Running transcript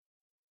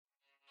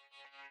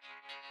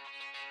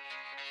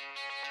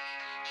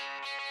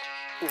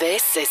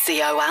This is the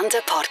Oanda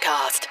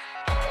Podcast.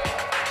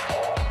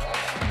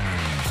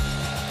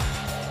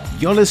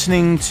 You're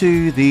listening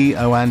to the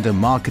Oanda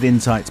Market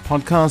Insights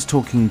Podcast,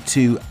 talking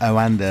to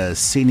Oanda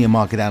senior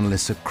market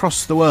analysts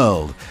across the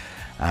world.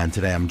 And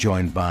today I'm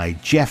joined by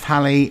Jeff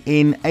Halley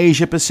in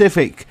Asia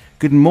Pacific.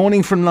 Good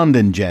morning from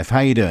London, Jeff. How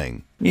are you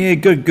doing? Yeah,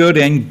 good,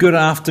 and good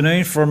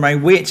afternoon from a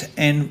wet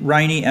and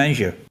rainy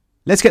Asia.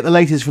 Let's get the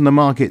latest from the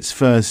markets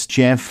first,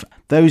 Jeff.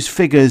 Those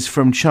figures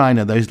from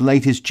China, those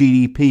latest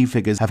GDP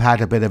figures, have had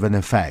a bit of an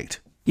effect.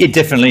 Yeah,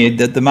 definitely.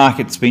 The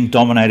market's been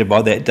dominated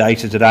by that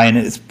data today, and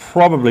it's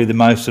probably the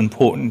most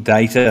important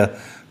data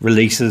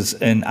releases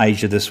in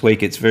Asia this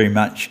week. It's very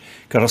much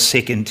got a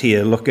second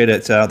tier look at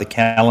it, the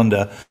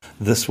calendar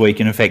this week,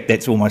 and in fact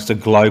that's almost a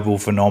global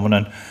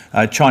phenomenon.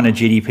 China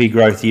GDP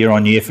growth year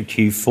on year for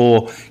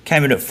Q4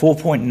 came in at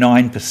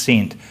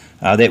 4.9%.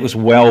 That was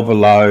well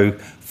below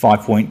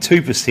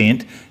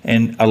 5.2%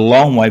 and a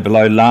long way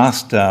below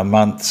last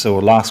month's or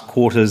last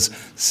quarter's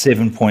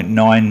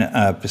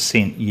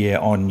 7.9% year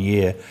on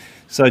year.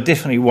 So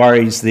definitely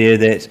worries there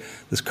that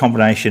this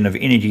combination of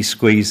energy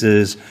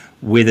squeezes,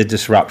 weather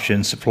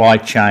disruption, supply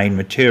chain,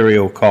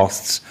 material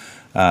costs,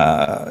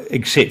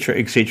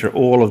 etc.,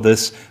 all of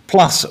this,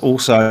 plus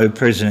also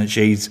President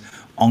Xi's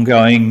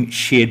ongoing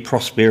shared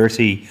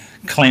prosperity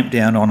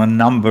clampdown on a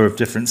number of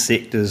different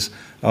sectors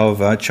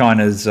of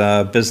China's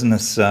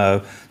business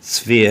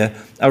sphere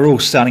are all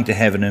starting to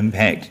have an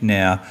impact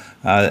now,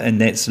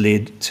 and that's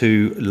led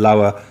to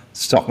lower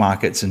stock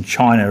markets in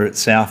China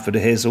itself, but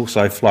it has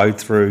also flowed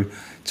through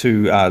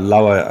to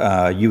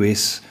lower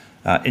US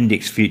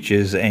index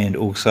futures and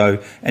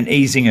also an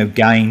easing of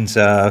gains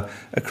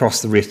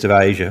across the rest of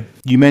Asia.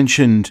 You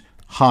mentioned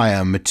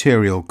higher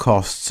material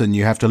costs, and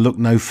you have to look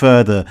no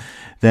further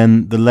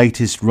than the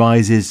latest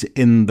rises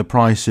in the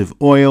price of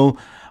oil.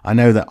 I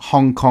know that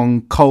Hong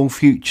Kong coal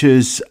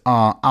futures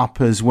are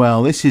up as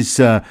well. This is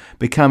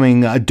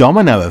becoming a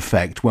domino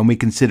effect when we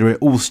consider it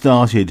all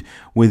started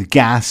with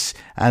gas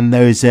and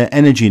those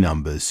energy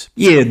numbers.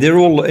 Yeah, they're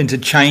all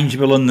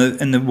interchangeable in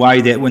the way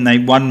that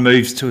when one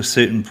moves to a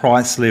certain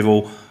price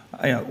level,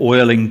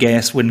 oil and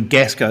gas, when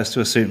gas goes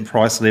to a certain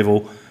price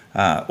level,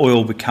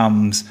 oil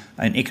becomes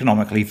an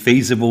economically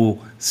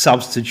feasible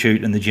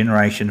substitute in the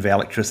generation of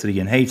electricity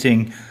and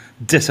heating.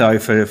 Ditto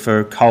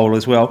for coal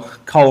as well.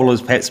 Coal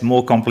is perhaps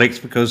more complex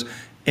because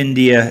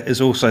India is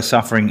also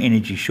suffering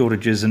energy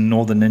shortages in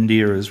northern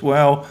India as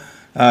well.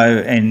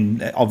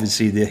 And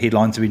obviously the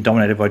headlines have been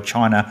dominated by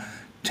China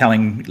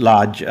telling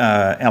large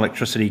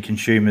electricity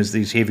consumers,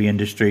 these heavy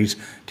industries,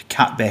 to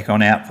cut back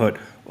on output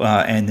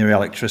and their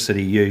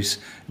electricity use.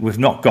 We've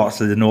not got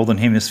to the northern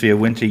hemisphere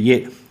winter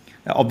yet.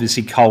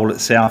 Obviously coal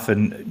itself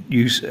and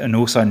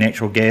also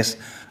natural gas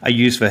are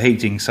used for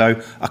heating,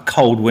 so a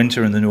cold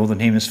winter in the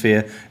northern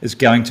hemisphere is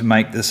going to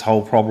make this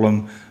whole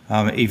problem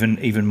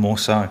even more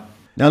so.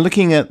 Now,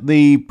 looking at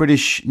the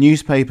British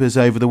newspapers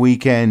over the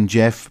weekend,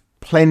 Jeff,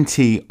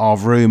 plenty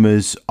of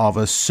rumours of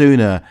a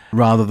sooner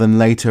rather than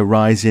later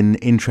rise in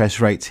interest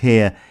rates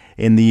here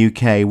in the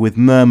UK, with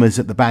murmurs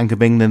that the Bank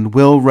of England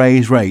will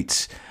raise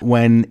rates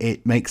when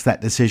it makes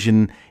that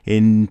decision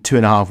in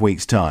 2.5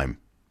 weeks' time.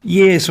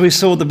 Yes, we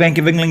saw the Bank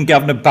of England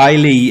Governor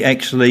Bailey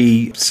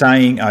actually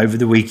saying over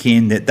the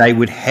weekend that they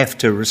would have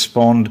to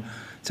respond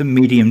to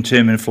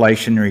medium-term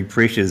inflationary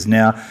pressures.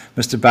 Now,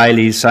 Mr.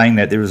 Bailey is saying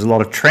that there is a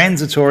lot of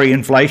transitory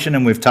inflation,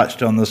 and we've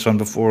touched on this one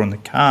before on the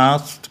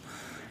cast.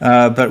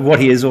 But what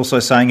he is also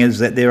saying is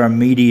that there are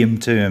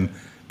medium-term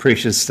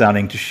pressures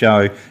starting to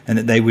show and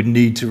that they would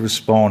need to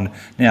respond.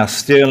 Now,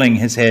 sterling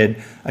has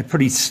had a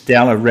pretty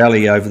stellar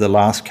rally over the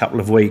last couple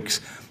of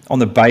weeks on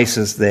the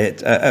basis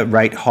that a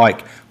rate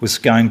hike was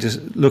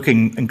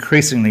looking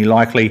increasingly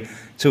likely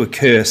to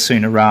occur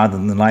sooner rather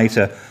than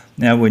later.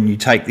 Now, when you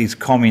take these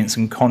comments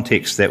in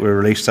context that were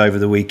released over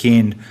the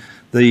weekend,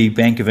 the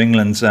Bank of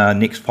England's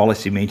next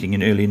policy meeting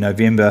in early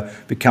November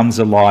becomes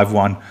a live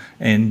one,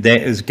 and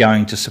that is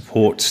going to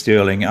support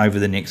sterling over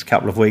the next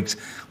couple of weeks.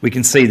 We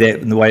can see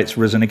that in the way it's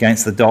risen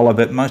against the dollar,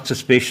 but most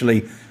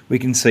especially we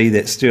can see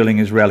that sterling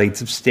has rallied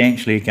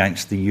substantially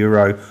against the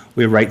euro,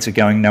 where rates are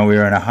going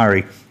nowhere in a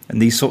hurry.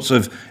 And these sorts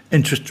of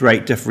interest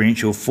rate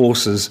differential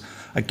forces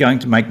are going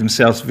to make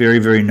themselves very,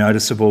 very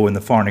noticeable in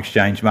the foreign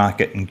exchange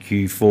market in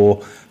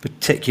Q4,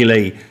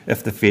 particularly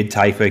if the Fed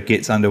taper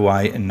gets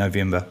underway in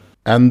November.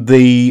 And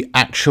the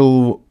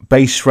actual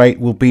base rate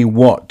will be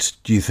what,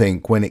 do you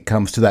think, when it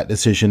comes to that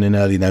decision in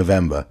early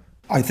November?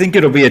 I think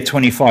it'll be a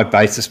 25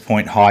 basis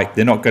point hike.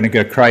 They're not going to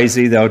go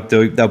crazy. They'll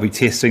be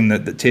testing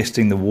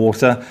the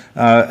water.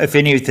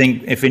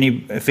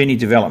 If any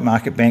developed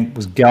market bank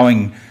was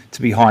going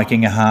to be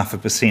hiking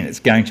 0.5%, it's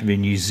going to be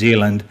New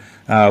Zealand,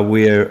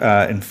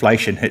 where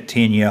inflation hit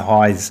 10-year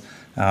highs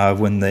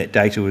when that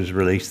data was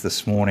released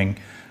this morning.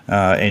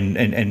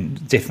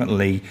 And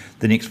definitely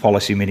the next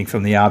policy meeting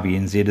from the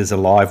RBNZ is a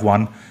live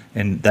one,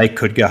 and they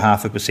could go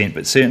 0.5%,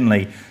 but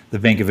certainly the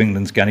Bank of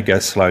England's going to go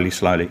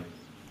slowly.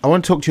 I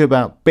want to talk to you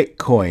about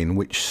Bitcoin,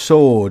 which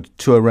soared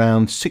to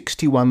around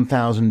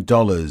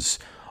 $61,000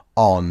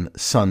 on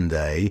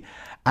Sunday,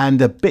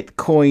 and a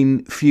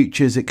Bitcoin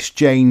futures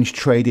exchange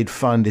traded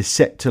fund is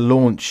set to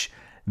launch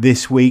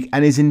this week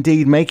and is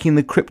indeed making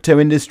the crypto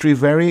industry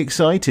very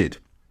excited.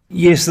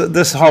 Yes,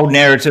 this whole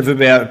narrative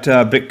about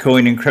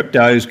Bitcoin and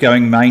cryptos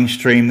going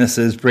mainstream, this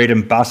is bread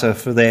and butter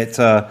for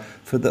that.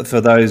 For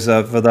those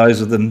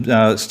of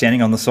them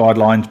standing on the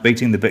sidelines,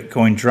 beating the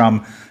Bitcoin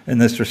drum in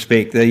this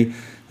respect. The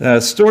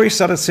story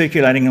started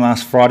circulating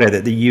last Friday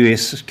that the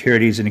US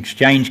Securities and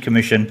Exchange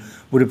Commission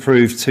would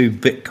approve 2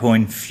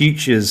 Bitcoin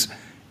futures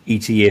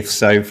ETFs.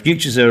 So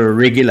futures are a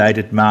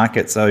regulated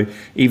market. So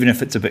even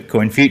if it's a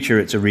Bitcoin future,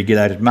 it's a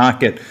regulated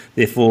market.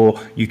 Therefore,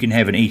 you can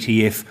have an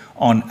ETF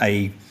on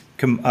a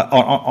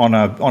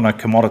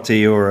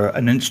commodity or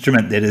an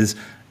instrument that is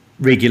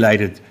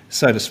regulated,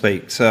 so to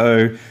speak.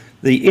 So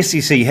the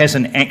SEC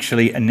hasn't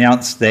actually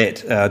announced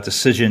that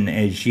decision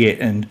as yet,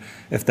 and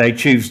if they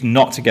choose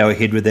not to go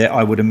ahead with that,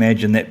 I would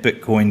imagine that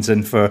Bitcoin's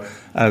in for,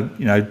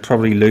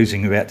 probably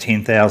losing about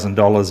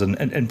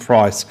 $10,000 in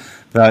price.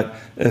 But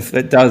if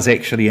it does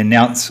actually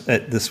announce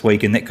it this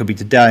week, and that could be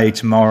today,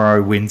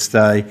 tomorrow,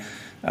 Wednesday,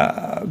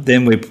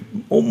 then we're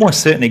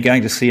almost certainly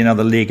going to see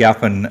another leg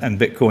up in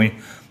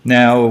Bitcoin.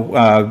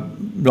 Now,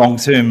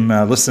 long-term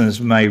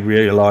listeners may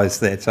realise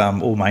that,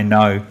 or may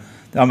know,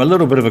 I'm a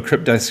little bit of a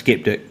crypto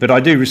skeptic, but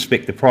I do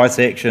respect the price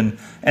action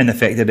and the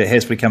fact that it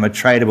has become a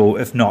tradable,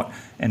 if not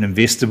an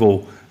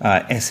investable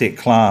asset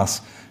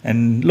class.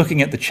 And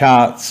looking at the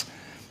charts,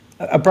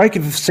 a break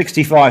of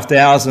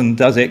 65,000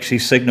 does actually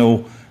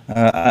signal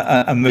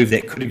a move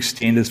that could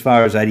extend as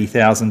far as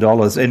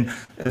 $80,000. And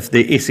if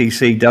the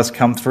SEC does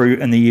come through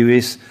in the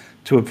US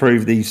to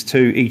approve these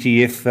 2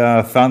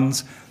 ETF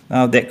funds,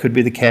 that could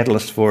be the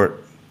catalyst for it.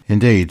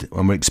 Indeed,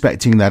 and we're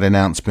expecting that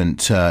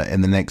announcement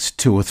in the next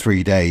 2 or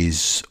 3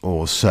 days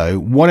or so.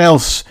 What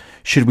else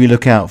should we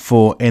look out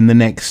for in the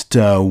next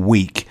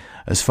week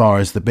as far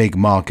as the big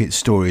market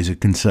stories are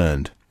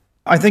concerned?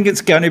 I think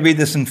it's going to be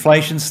this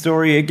inflation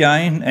story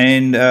again,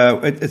 and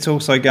it's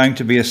also going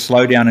to be a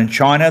slowdown in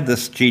China.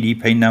 This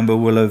GDP number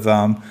will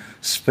have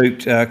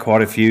spooked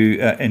quite a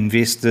few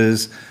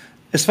investors.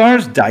 As far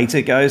as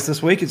data goes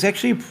this week, it's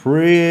actually a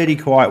pretty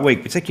quiet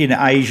week, particularly in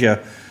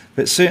Asia.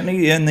 But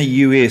certainly in the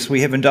US,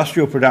 we have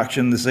industrial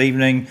production this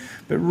evening,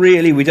 but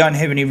really we don't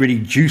have any really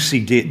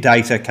juicy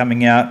data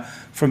coming out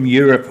from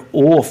Europe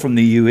or from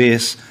the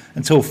US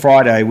until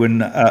Friday,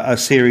 when a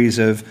series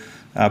of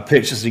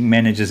purchasing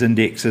managers'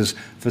 indexes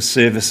for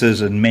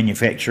services and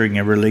manufacturing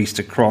are released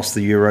across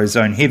the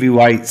Eurozone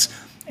heavyweights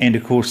and,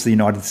 of course, the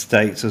United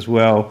States as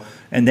well.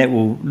 And that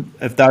will,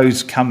 if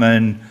those come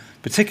in,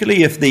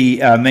 particularly if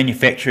the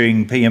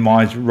manufacturing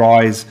PMIs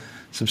rise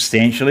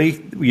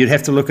substantially, you'd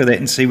have to look at that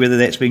and see whether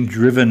that's being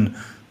driven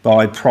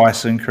by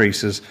price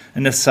increases.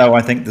 And if so,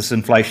 I think this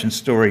inflation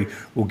story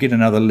will get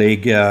another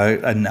leg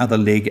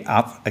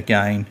up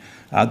again.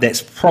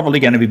 That's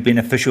probably going to be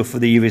beneficial for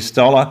the US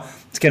dollar.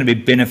 It's going to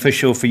be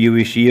beneficial for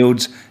US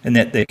yields in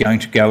that they're going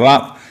to go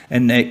up,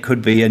 and that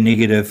could be a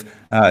negative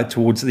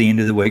towards the end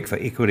of the week for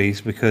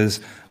equities,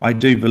 because I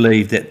do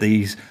believe that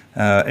these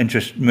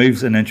interest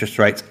moves in interest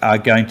rates are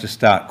going to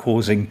start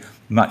causing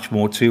much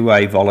more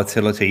two-way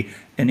volatility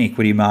in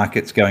equity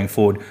markets going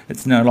forward.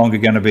 It's no longer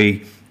going to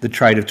be the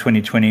trade of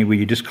 2020 where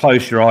you just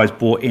closed your eyes,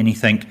 bought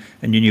anything,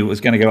 and you knew it was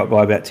going to go up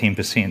by about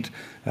 10%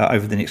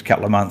 over the next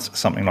couple of months,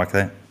 something like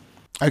that.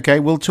 Okay,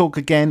 we'll talk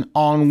again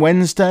on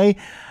Wednesday.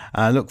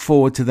 Look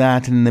forward to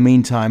that. And in the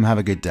meantime, have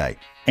a good day.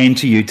 And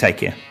to you, take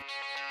care.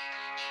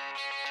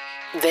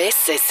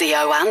 This is the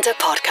Oanda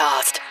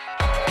Podcast.